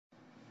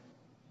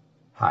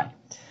Hi,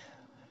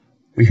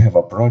 we have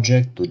a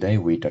project today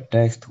with a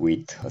text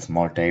with a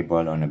small table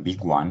and a big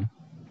one,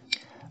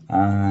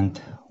 and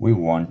we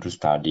want to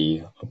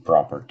study a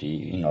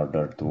property in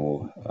order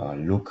to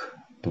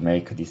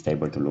make this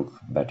table to look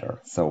better.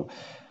 So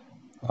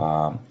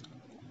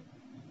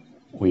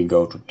we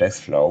go to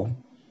text flow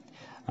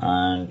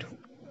and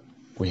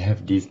we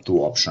have these two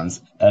options: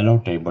 allow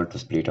table to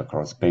split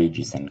across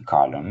pages and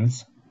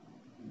columns,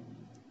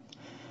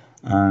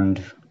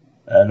 and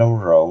allow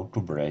row to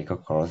break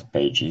across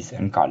pages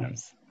and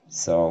columns.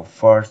 So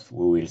first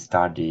we will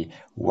study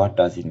what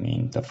does it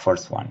mean, the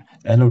first one,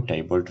 allow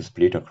table to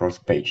split across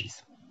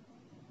pages.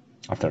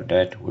 After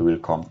that we will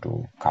come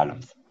to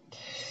columns.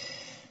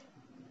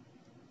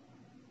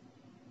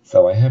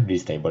 So I have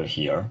this table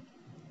here.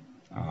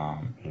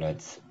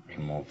 Let's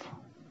remove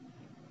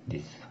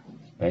this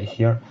space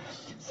here.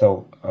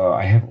 So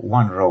I have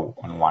one row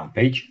on one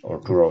page,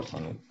 or two rows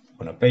on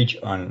a page,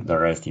 and the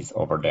rest is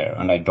over there,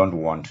 and I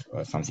don't want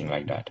something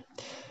like that.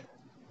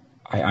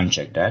 I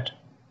uncheck that.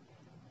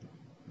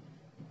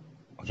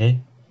 Okay,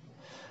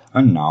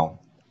 and now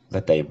the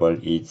table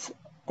is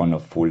on a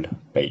full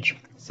page,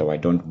 so I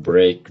don't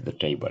break the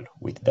table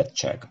with that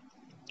check.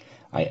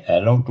 I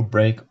allow to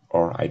break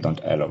or I don't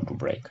allow to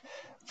break.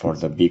 For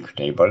the big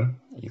table,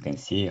 you can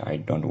see I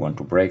don't want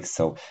to break,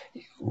 so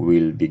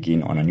we'll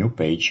begin on a new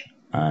page,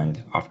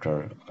 and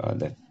after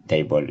the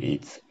table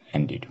is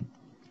ended.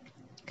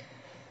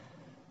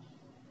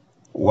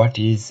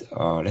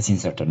 Let's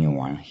insert a new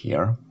one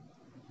here.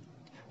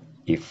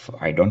 If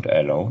I don't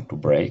allow to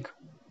break,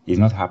 it's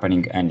not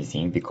happening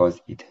anything because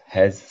it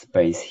has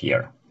space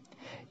here.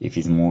 If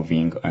it's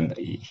moving and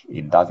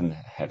it doesn't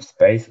have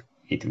space,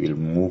 it will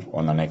move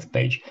on the next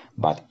page.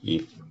 But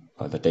if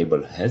the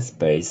table has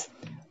space,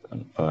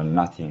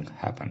 nothing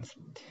happens.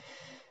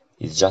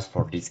 It's just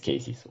for these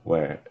cases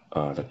where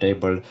the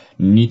table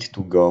needs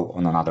to go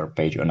on another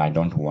page and I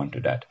don't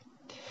want that.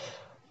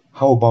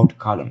 How about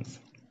columns?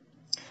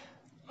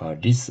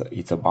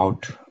 It's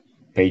about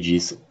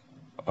pages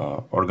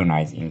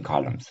organized in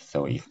columns.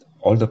 So if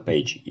all the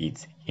page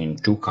is in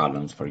two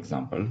columns, for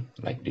example,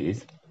 like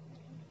this,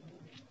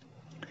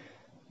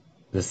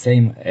 the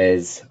same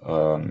as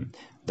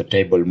the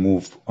table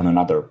moves on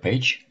another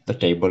page, the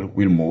table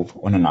will move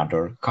on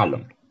another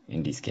column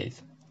in this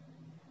case.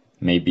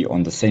 Maybe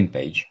on the same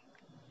page,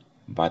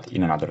 but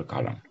in another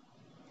column.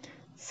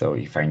 So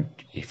if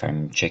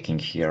I'm checking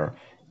here,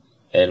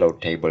 allow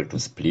table to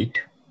split,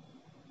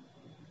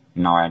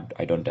 now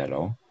I don't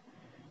allow.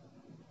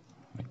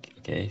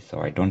 Okay, so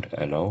I don't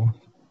allow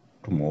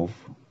to move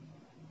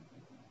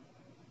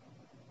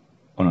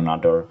on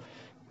another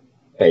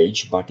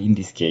page, but in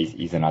this case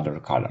is another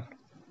column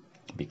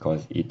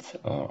because it's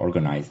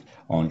organized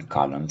on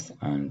columns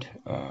and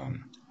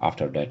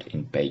after that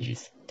in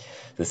pages.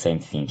 The same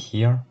thing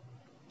here.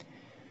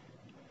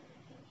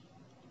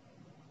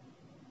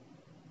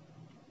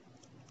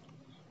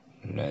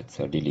 Let's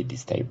delete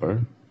this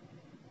table.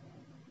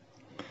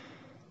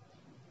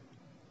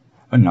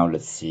 And now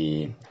let's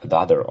see the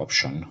other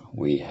option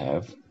we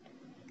have.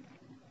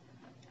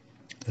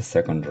 The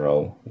second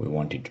row we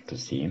wanted to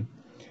see.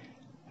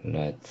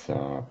 Let's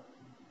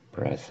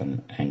press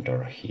and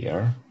enter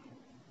here.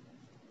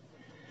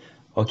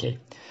 Okay,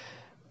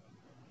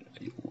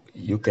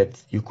 you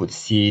could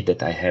see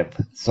that I have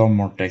some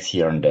more text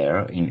here and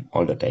there in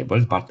all the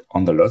tables, but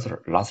on the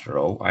last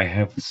row I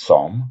have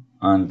some,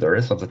 and the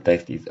rest of the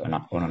text is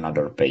on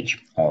another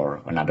page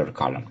or another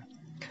column.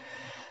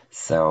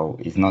 So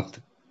it's not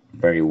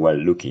very well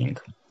looking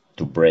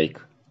to break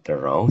the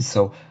row,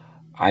 so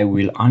I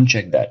will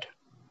uncheck that.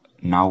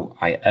 Now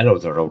I allow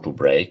the row to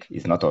break,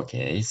 is not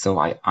okay, so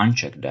I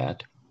uncheck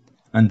that,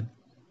 and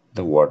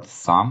the word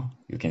sum,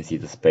 you can see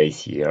the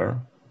space here,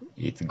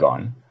 it's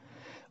gone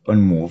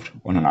and moved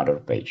on another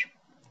page.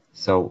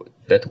 So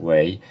that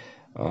way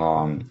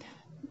the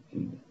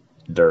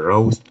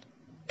rows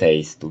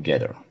stays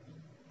together.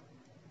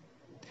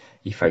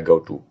 If I go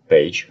to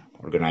page,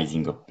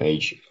 organizing a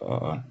page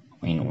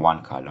in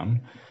one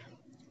column,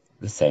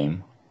 the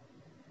same,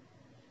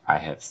 I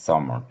have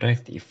some more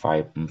text. If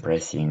I'm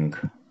pressing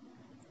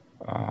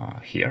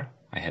here,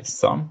 I have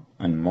some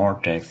and more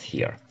text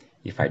here.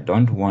 If I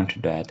don't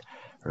want that,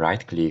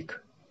 right click,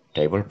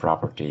 table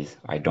properties,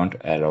 I don't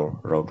allow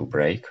row to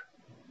break,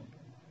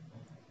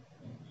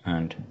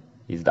 and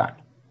it's done.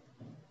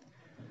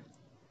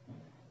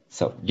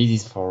 So this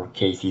is for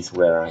cases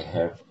where I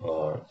have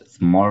a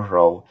small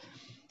row,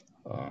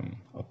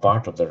 a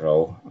part of the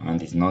row,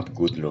 and it's not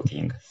good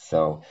looking.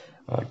 So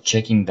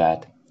checking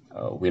that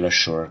will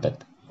assure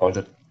that all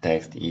the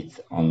text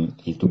is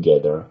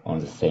together on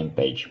the same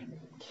page.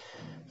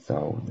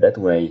 So that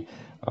way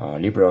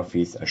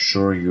LibreOffice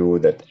assure you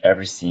that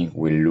everything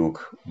will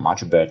look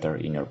much better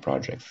in your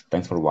project.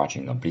 Thanks for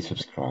watching, and please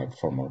subscribe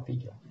for more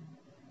videos.